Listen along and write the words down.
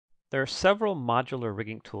There are several modular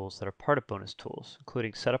rigging tools that are part of BonusTools,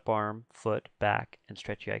 including Setup Arm, Foot, Back, and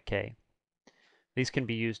Stretchy Ik. These can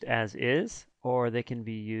be used as is, or they can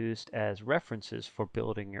be used as references for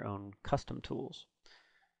building your own custom tools.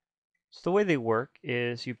 So the way they work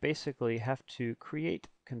is you basically have to create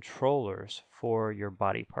controllers for your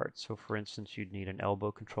body parts. So for instance, you'd need an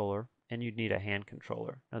elbow controller and you'd need a hand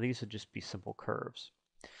controller. Now these would just be simple curves.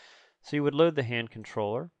 So you would load the hand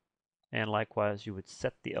controller, and likewise you would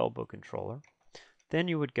set the elbow controller. Then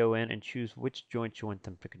you would go in and choose which joints you want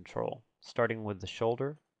them to control, starting with the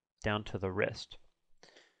shoulder down to the wrist.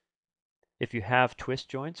 If you have twist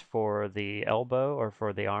joints for the elbow or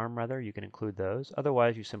for the arm rather, you can include those.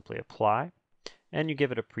 Otherwise you simply apply and you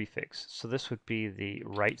give it a prefix. So this would be the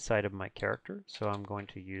right side of my character, so I'm going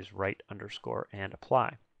to use right underscore and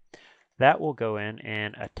apply. That will go in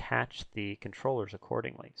and attach the controllers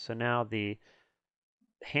accordingly. So now the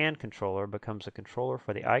hand controller becomes a controller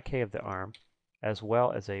for the IK of the arm, as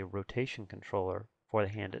well as a rotation controller for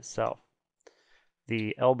the hand itself.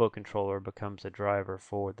 The elbow controller becomes a driver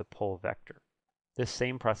for the pull vector. This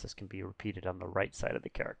same process can be repeated on the right side of the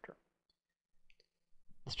character.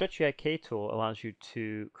 The Stretchy Ik tool allows you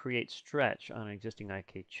to create stretch on an existing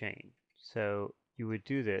IK chain. So you would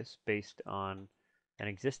do this based on an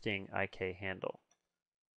existing IK handle.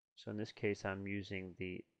 So in this case I'm using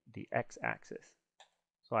the x-axis.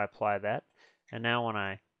 So I apply that, and now when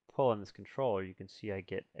I pull on this controller, you can see I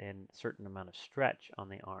get a certain amount of stretch on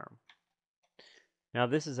the arm. Now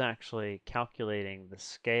this is actually calculating the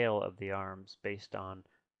scale of the arms based on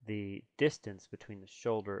the distance between the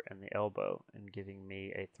shoulder and the elbow and giving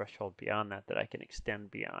me a threshold beyond that I can extend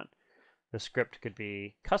beyond. The script could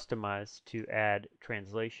be customized to add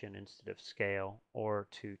translation instead of scale or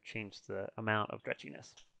to change the amount of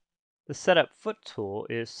stretchiness. The Setup Foot tool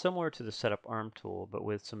is similar to the Setup Arm tool, but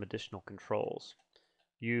with some additional controls.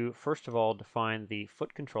 You first of all define the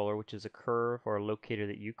foot controller, which is a curve or a locator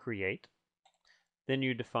that you create. Then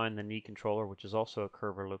you define the knee controller, which is also a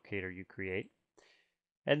curve or locator you create.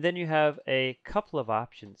 And then you have a couple of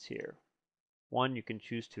options here. One, you can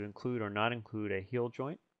choose to include or not include a heel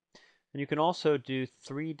joint. And you can also do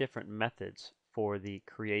 3 different methods for the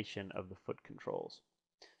creation of the foot controls.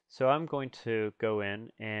 So I'm going to go in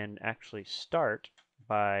and actually start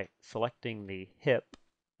by selecting the hip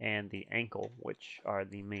and the ankle, which are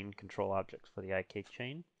the main control objects for the IK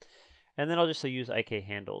chain. And then I'll just use IK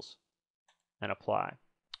handles and apply.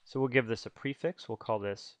 So we'll give this a prefix. We'll call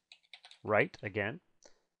this right again.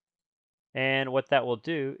 And what that will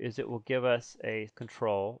do is it will give us a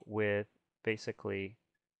control with basically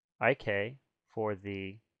IK for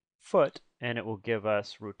the foot, and it will give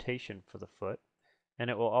us rotation for the foot. And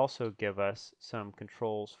it will also give us some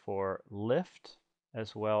controls for lift,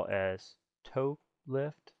 as well as toe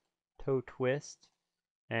lift, toe twist,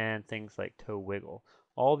 and things like toe wiggle.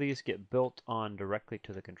 All these get built on directly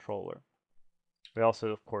to the controller. We also,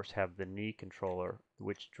 of course, have the knee controller,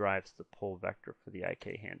 which drives the pull vector for the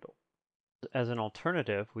IK handle. As an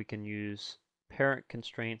alternative, we can use parent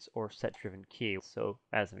constraints or set-driven key. So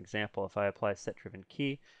as an example, if I apply set-driven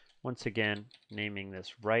key, once again, naming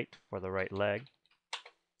this right for the right leg,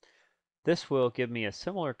 this will give me a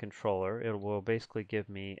similar controller. It will basically give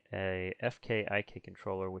me a FK IK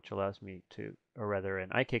controller, which allows me to, or rather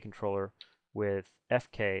an IK controller with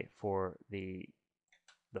FK for the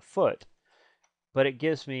foot, but it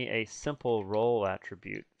gives me a simple roll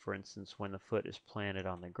attribute. For instance, when the foot is planted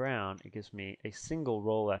on the ground, it gives me a single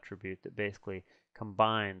roll attribute that basically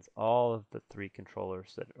combines all of the 3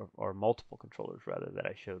 controllers that, or multiple controllers rather, that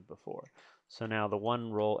I showed before. So now the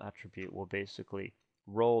one roll attribute will basically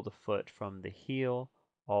roll the foot from the heel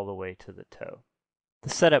all the way to the toe. The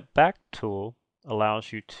Setup Back tool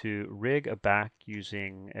allows you to rig a back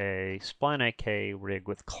using a spline IK rig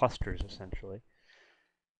with clusters essentially.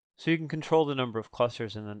 So you can control the number of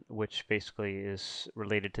clusters, which basically is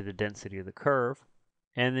related to the density of the curve.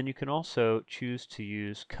 And then you can also choose to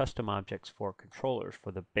use custom objects for controllers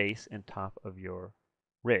for the base and top of your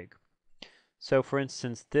rig. So for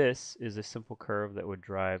instance, this is a simple curve that would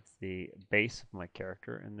drive the base of my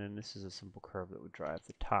character, and then this is a simple curve that would drive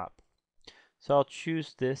the top. So I'll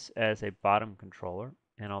choose this as a bottom controller,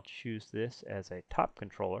 and I'll choose this as a top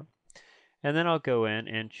controller. And then I'll go in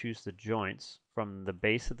and choose the joints from the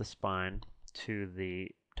base of the spine to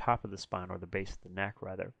the top of the spine, or the base of the neck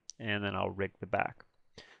rather, and then I'll rig the back.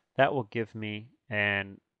 That will give me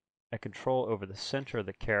a control over the center of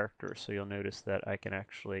the character, so you'll notice that I can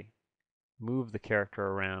actually move the character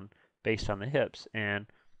around based on the hips, and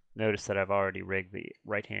notice that I've already rigged the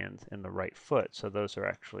right hand and the right foot, so those are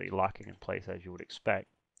actually locking in place as you would expect.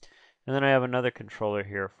 And then I have another controller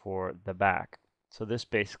here for the back. So this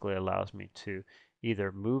basically allows me to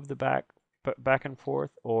either move the back and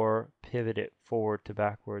forth, or pivot it forward to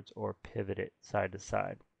backwards, or pivot it side to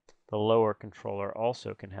side. The lower controller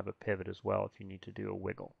also can have a pivot as well if you need to do a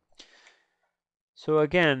wiggle. So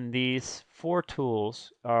again, these 4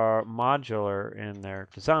 tools are modular in their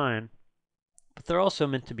design, but they're also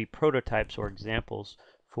meant to be prototypes or examples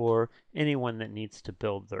for anyone that needs to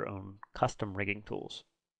build their own custom rigging tools.